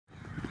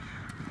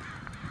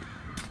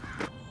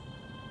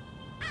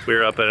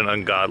We're up at an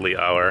ungodly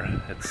hour.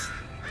 It's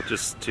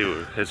just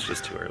too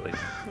early.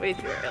 Way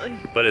too early.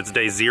 But it's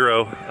day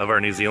 0 of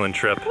our New Zealand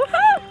trip.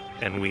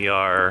 And we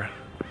are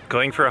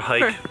going for a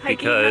hike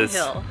because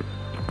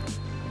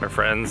our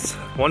friends,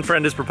 one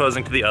friend is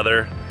proposing to the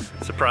other.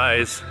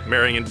 Surprise,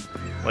 marrying in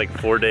like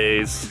 4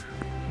 days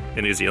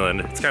in New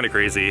Zealand. It's kind of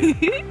crazy,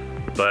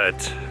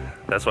 but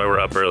that's why we're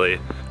up early.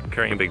 I'm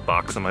carrying a big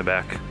box on my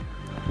back.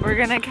 We're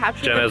gonna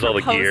capture Jenna has all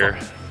the gear.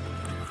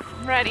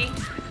 Ready.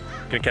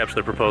 Gonna capture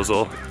the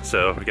proposal,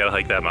 so we gotta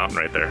hike that mountain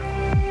right there.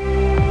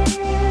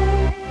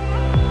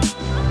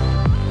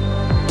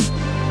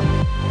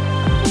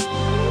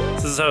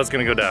 This is how it's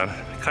gonna go down.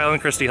 Kyle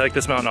and Christy hike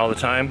this mountain all the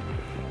time,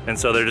 and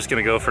so they're just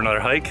gonna go for another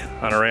hike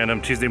on a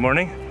random Tuesday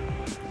morning.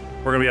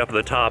 We're gonna be up at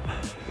the top,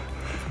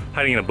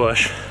 hiding in a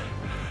bush,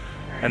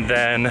 and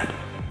then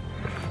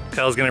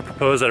Kyle's gonna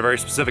propose at a very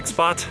specific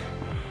spot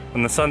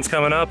when the sun's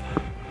coming up.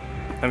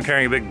 I'm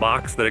carrying a big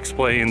box that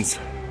explains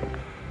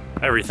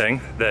everything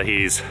that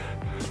he's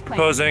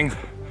proposing.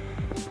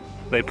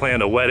 They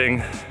planned a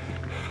wedding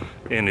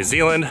in New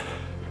Zealand.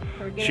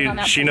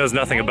 She knows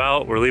nothing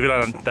about. We're leaving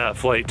on that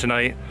flight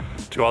tonight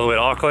to go all the way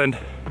to Auckland.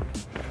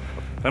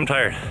 I'm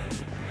tired.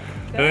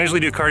 I don't usually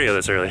do cardio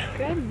this early.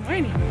 Good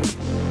morning.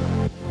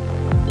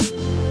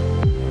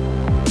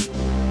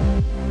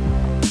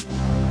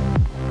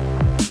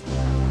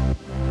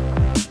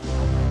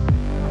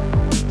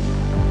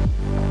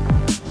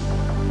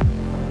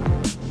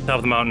 Top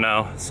of the mountain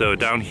now, so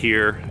down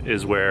here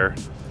is where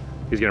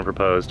he's gonna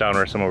propose, down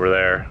where some over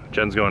there.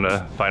 Jen's going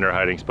to find our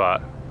hiding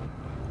spot.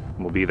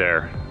 We'll be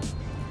there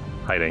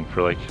hiding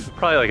for like,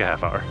 probably like a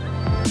half hour.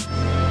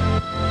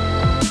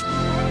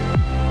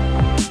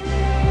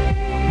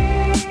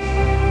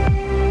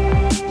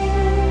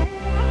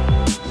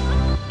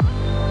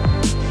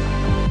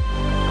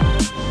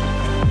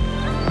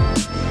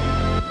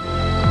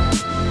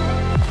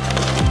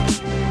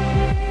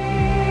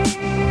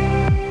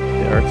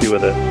 Yeah, artsy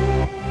with it.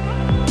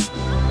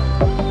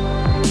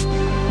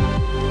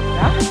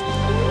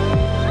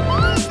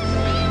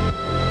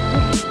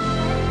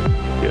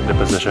 Get into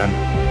position.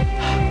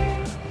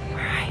 We're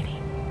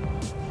hiding.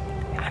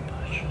 I'm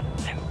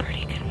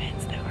pretty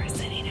convinced that we're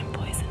sitting in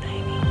poison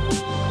ivy.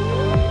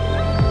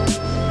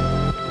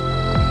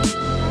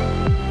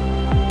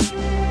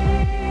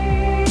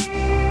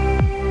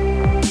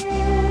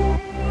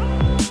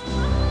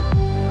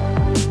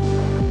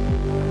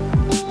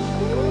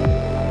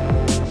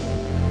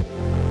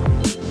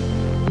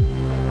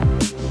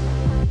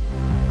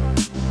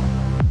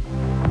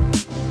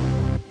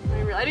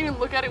 I didn't even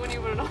look at it when you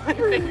put it on my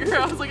finger.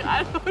 I was like,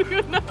 I don't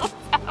even know what's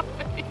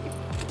happening.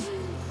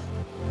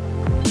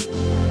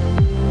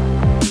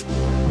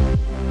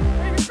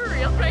 Are you for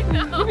real right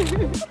now?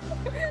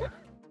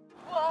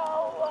 Whoa!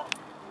 Oh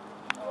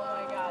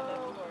my god,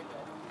 that's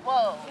gorgeous.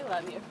 Whoa! I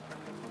love you.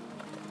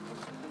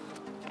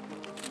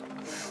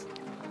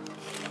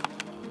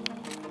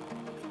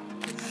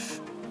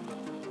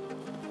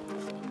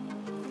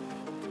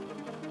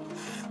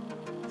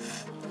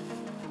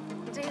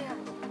 Damn.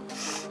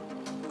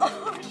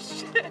 Oh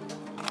shit.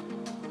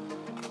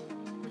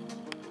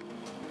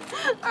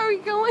 Are we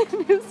going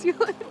to New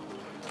Zealand?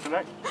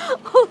 Tonight.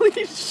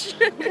 Holy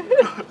shit.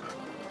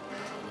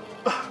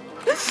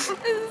 This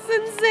is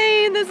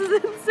insane. This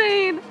is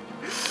insane.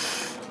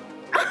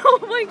 Oh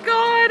my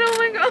god. Oh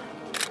my god.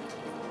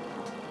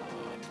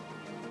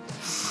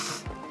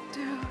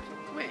 Dude,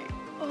 wait.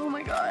 Oh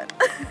my god.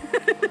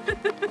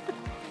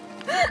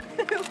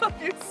 I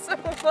love you so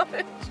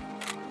much.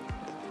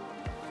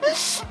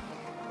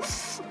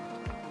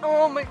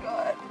 Oh my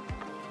god.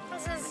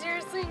 This is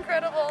seriously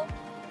incredible.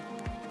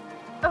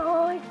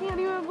 Oh, I can't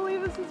even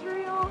believe this is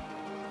real.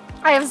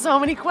 I have so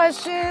many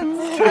questions.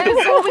 I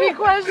have so many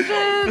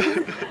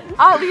questions.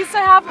 At least I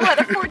have, what,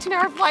 a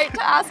 14-hour flight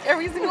to ask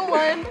every single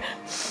one.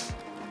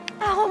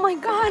 Oh my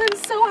god, I'm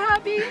so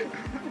happy.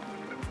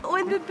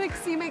 When did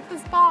Pixie make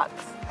this box?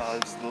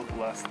 It's the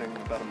last thing,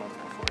 about a month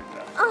before he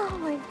passed. Oh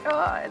my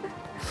god.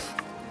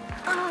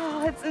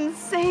 Oh, it's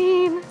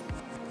insane.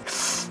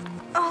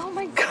 Oh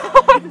my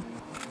god.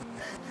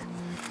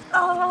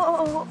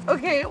 Oh,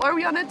 okay. Are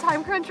we on a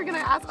time crunch? We're gonna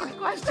ask one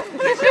question.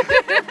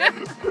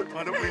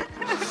 Why don't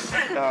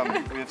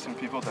we have some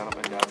people down at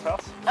my dad's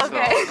house.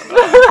 Okay. So,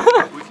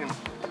 we can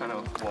kind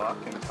of walk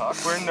and talk.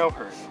 We're in no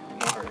hurry.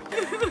 No hurry.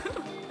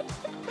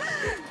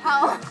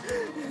 How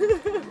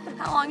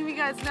long have you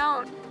guys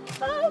known?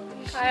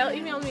 Kyle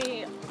emailed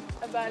me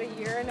about a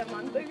year and a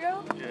month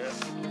ago. Yeah.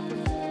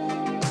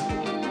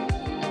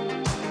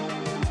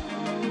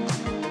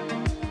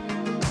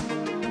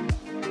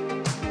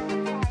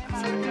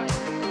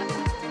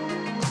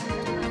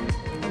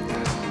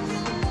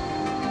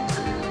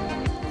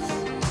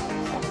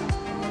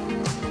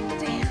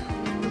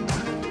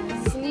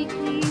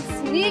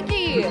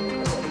 Sneaky!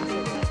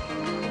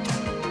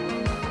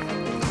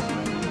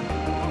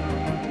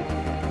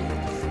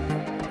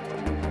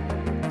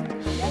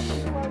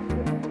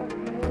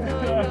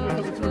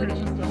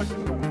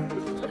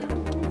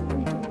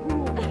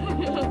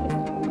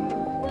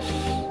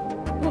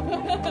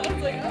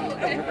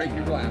 Break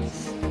your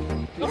glass.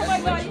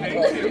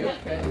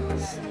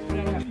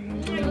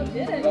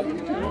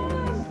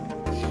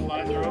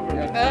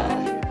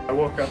 I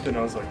woke up and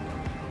I was like,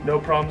 no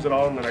problems at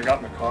all, and then I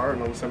got in the car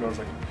and all of a sudden I was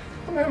like,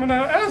 I'm having an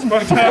asthma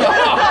attack.